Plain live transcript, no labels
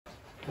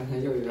刚才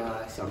又有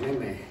个小妹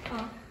妹，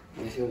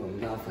也是我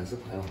们的粉丝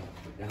朋友，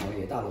然后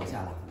也到楼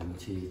下了，我们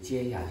去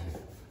接一下去。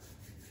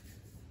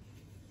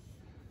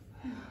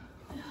哎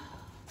呀，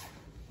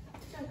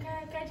这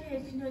该这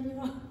你说你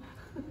说，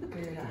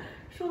该这啥？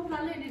说不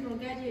上来这种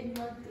感觉，你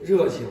说。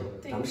热情，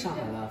咱们上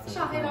海的粉丝。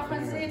上海的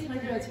粉丝也挺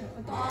热情，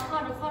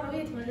杭州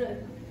也挺热情。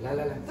来，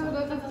走，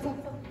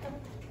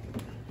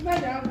慢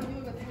点，我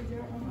有个台阶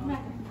儿，慢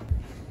点。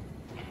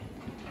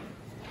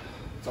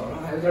早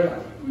上还有点冷。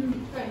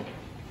对。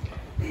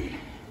哎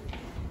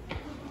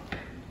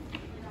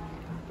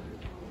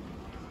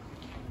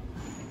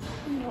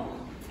呦，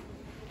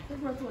这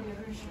边坐的人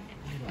是，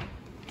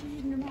这是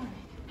你妈的。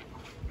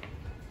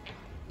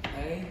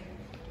哎，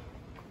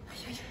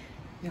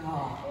你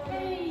好。哎，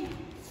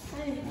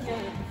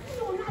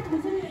我拿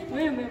东西没。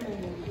没有。你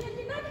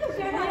拿这个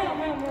干啥呀？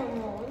没有，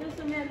我就顺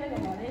便那个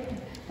嘛的。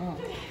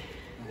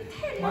你太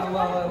热了。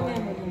我是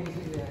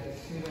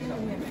个小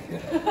妹妹。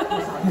不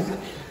好意思，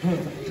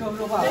说不说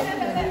话？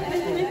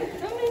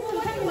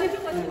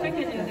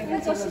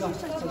走。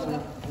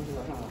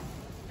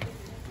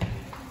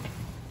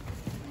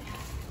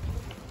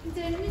你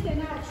在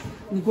哪吃？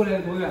你过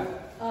来多远？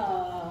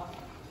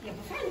也不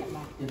算远吧。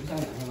也不算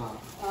远是吗？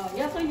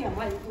要说远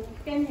吧，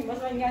跟你们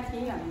说应该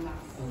挺远的吧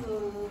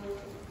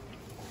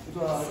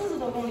？40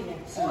多公里。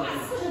哇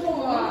，40多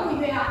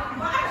公里啊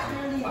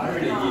！80里。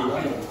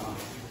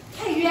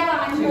太远了，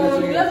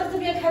我要是这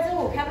边开车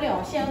我开不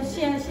了，限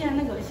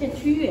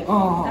区域。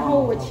然后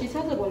我骑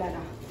车子过来的。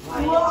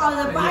哇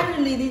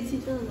，80里的骑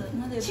车子，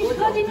那得骑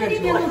车今天的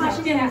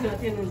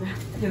电动车。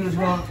电动车。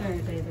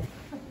对。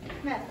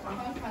买房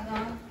卡的，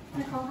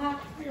那好哈，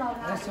老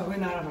啥？小辉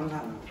拿着房卡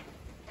呢。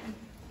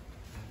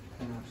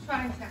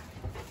刷一下。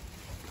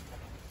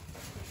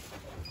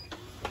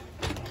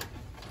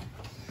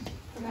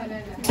来，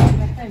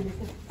哎，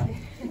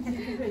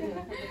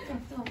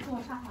坐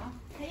沙发。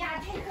哎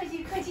呀，太客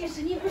气，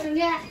是你不是我。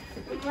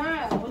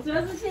我主要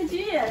是县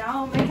区，然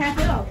后没开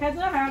车，开车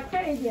还要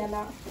快一点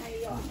呢。哎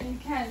呦，你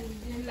看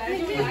你来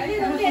就来。你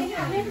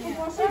没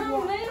水果？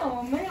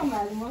没有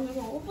买什么水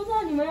果，我不知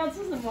道你们要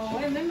吃什么，我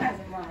也没买什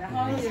么。然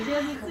后有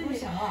些是自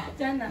己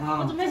真的，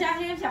我准备想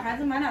给小孩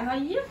子买2套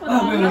衣服的，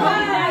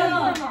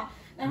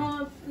然后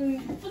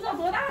不知道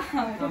多大，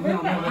就没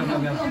买。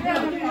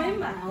没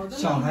买。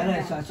小孩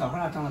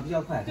长得比较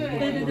快，对，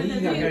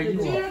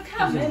就是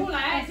看不出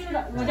来，就是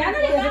我家那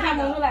个也是看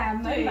不出来，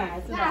没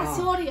买是吧？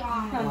小的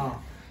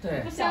啊。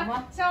对。不小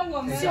吗？像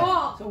我们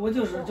小。我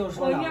就是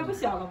我应该不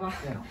小了吧？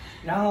对。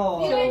然后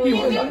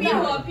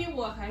比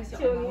我还小。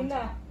90的。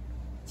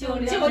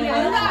90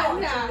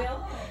的。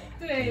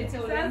对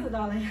，30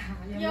到了呀，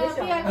也没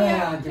小。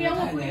别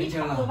我估计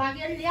差不多吧，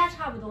跟人家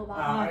差不多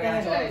吧。对，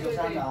差不多。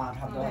人家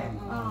差不多。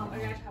哎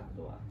呀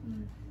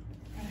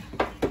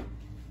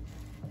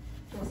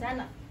，93的，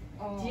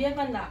几月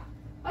份的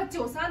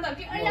？93的，跟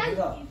人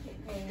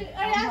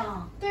家，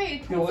对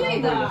同岁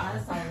的，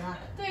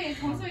对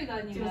同岁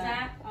的你们。93，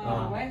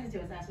我也是93，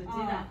属鸡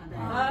的。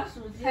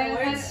属鸡，我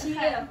是7月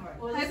份。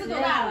孩子多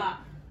大了？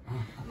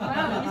我要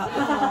1岁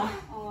了。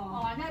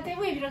那在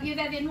外边跟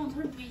咱在农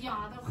村不一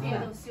样，都孩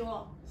子都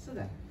小。是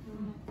的。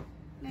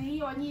那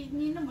要你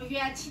那么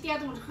远骑电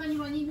动车，你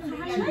说你那么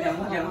远。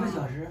2个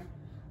小时。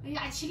哎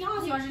呀，骑2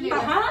个小时。马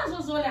航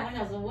说2个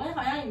小时，我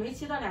好像也没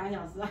骑到2个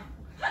小时。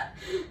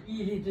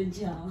毅力真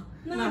强。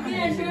那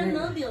电车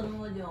能顶那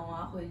么久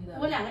吗？回去的？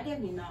我2个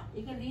电瓶的，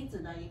一个离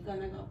子的，一个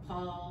那个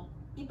跑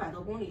100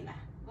多公里来。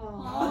我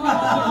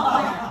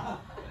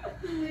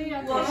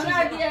们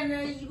那电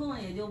车一共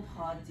也就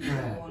跑几十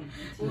公里。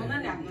我们那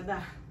2个的。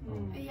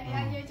哎呀，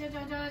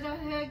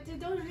这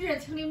都是热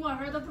情的陌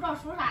生，都不知道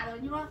说啥的。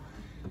你说，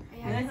哎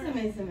呀，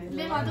没事。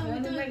来吧，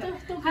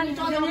都看你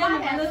照片麻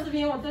烦的视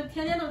频，我都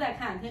天天都在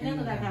看，对。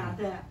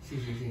谢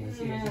谢。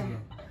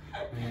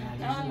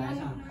然后你们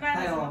卖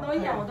的什么东西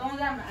我都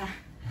在买。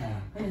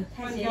太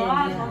谢谢炒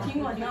苹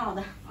果挺好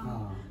的。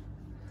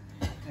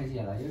太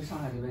谢了，因为上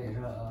海这边也是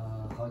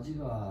好几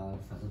个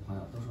粉丝朋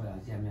友都说要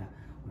见面，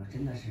我说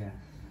真的是，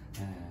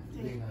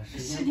那个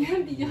时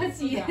间比较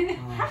紧，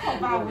还好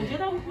吧？我觉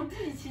得我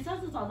自己骑车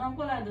子早上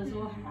过来的时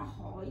候还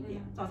好一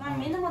点，早上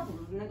没那么堵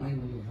那个。没那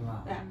么堵是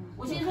吧？对，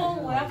我听说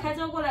我要开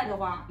车过来的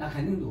话，那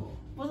肯定堵。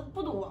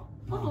不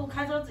堵，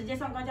开车直接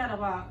上高架的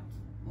话，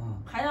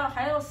还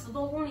要10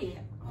多公里。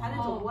还得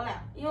走过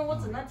来，因为我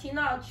只能停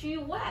到区域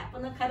外，不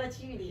能开到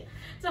区域里，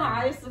正好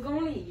还有10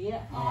公里。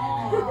然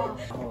后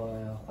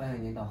欢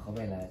迎您到河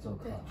北来做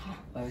客，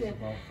欢迎去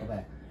河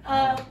北。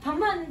鹏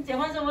鹏结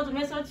婚时我准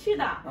备说去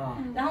的，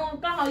然后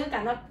刚好又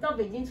赶到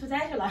北京出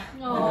差去了。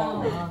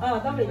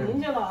到北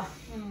京去了。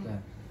对。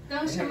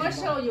等什么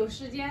时候有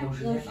时间？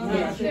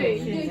对，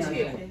一定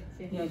去。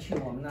要去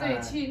我们那。对，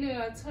去那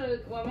个村，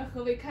我们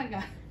河北看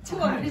看。去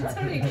我们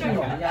村里看看。去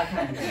我们家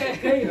看看。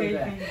可以。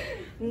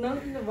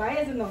我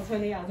也是农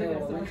村的呀，这个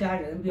我们家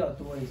人比较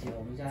多一些，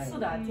我们家人。是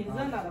的，挺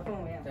热闹的氛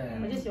围。对。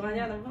我就喜欢这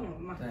样的氛围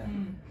嘛。对。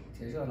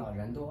挺热闹，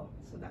人多。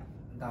是的。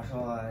到时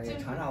候也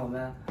尝尝我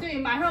们。对，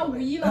马上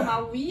5·1了嘛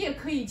，5·1也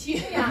可以去。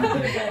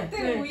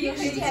对，5·1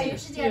可以去。有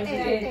时间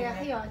带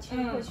还要去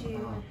过去。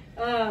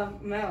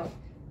没有。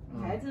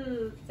孩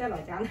子在老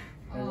家呢。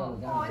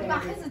哦，你把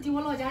孩子丢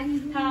我老家，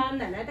你他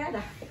奶奶带的。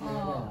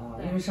哦，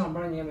因为上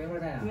班你也没法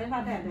带啊。没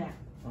法带，对。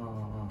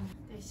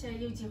对，现在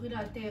有机会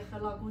了，带和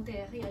老公带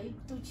黑爷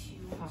都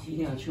去。一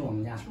定要去我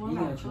们家，一定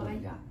要去我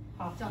们家。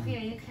好，叫黑爷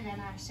也看看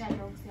那山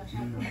沟，叫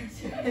山沟。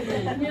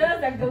你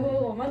那山沟沟，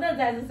我们那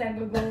才是山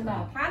沟沟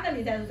呢，他那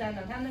里才是山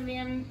的，他那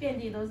边遍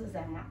地都是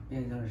山嘛。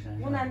遍地都是山。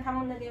湖南他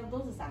们那边都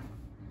是山嘛，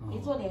一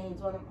座连一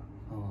座的嘛。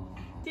哦。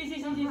谢谢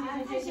太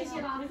谢谢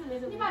了，没事。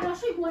你把这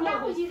水果拿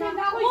回去，拿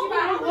回去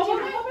吧，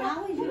拿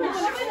回去。我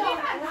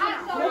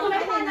没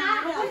法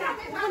拿，不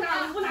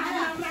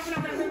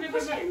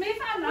是没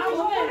法拿，我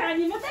不拿，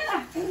你们带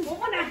了，我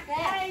不拿。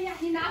哎呀，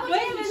你拿回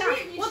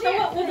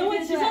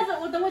去，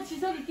我等我骑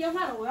车的电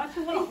话了，我要去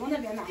我老公那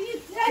边拿。这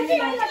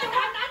个拿这儿，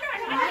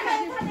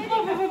不，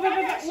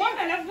我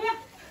买了不要。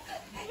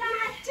呀，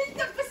真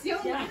的不行，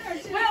不要！你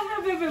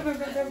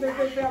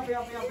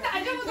拿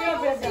这么多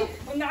东西，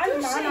我拿，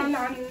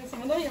什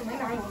么东西没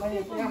拿，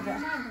不要。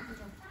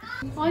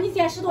哦，你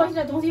捡10多斤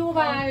的东西，我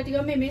把这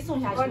个妹妹送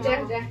下去。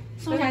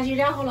送下去，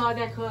然后了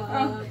再可。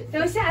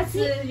等下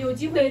次有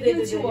机会一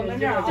定去我们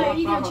这儿。对，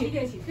一定去。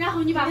然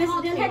后你把房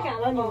时间太赶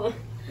了，你们。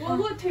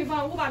我退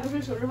房，我把都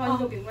是收拾好一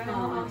个宾馆。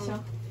行。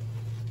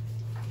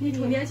你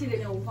充电器这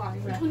边无法，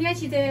对吧？充电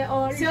器在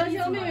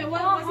行，妹妹，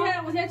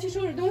我先去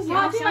收拾东西。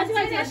好，去吧，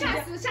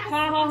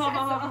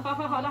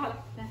好的。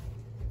来。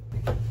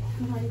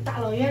你看你大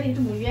老远的这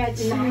么远，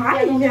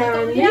哪里远？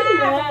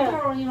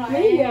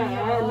没远，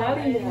哪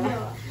里远？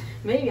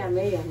没远。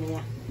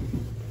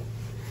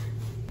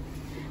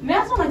不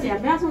要送了，姐，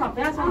不要送了。不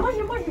要送了，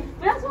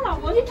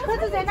我车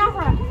子在哪会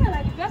儿？空下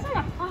来，你不要送了。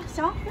啊，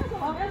行，不要送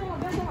了。好，不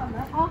要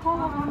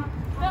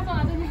送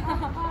了，再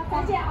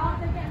见。好，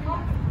再见。好，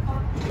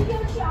一定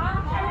去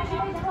啊，还是去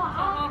没错啊。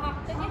好，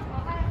再见。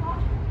好，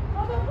我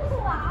们不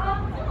送了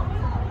啊。